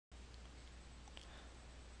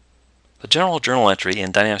The general journal entry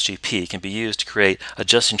in Dynamics GP can be used to create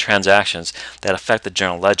adjusting transactions that affect the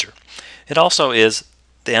general ledger. It also is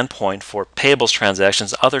the endpoint for payables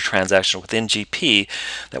transactions, other transactions within GP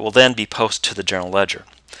that will then be posted to the general ledger.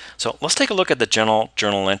 So let's take a look at the general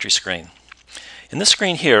journal entry screen. In this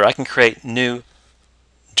screen here, I can create new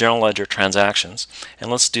general ledger transactions,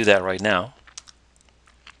 and let's do that right now.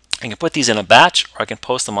 I can put these in a batch, or I can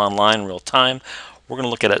post them online in real time. We're going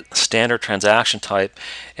to look at a standard transaction type,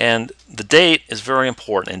 and the date is very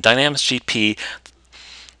important. In Dynamics GP,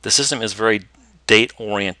 the system is very date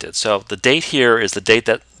oriented. So the date here is the date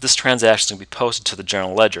that this transaction is going to be posted to the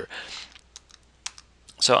general ledger.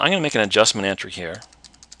 So I'm going to make an adjustment entry here,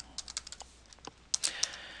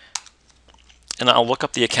 and I'll look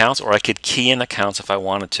up the accounts, or I could key in accounts if I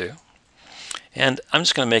wanted to. And I'm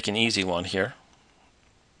just going to make an easy one here.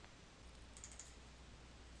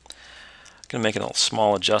 Going to make a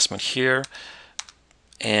small adjustment here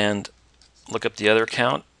and look up the other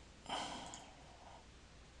account.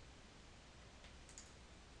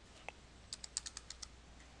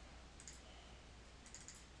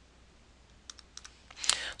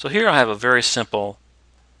 So here I have a very simple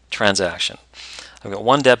transaction. I've got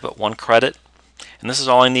one debit, one credit, and this is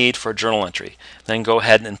all I need for a journal entry. Then go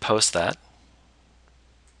ahead and post that,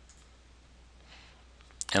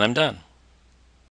 and I'm done.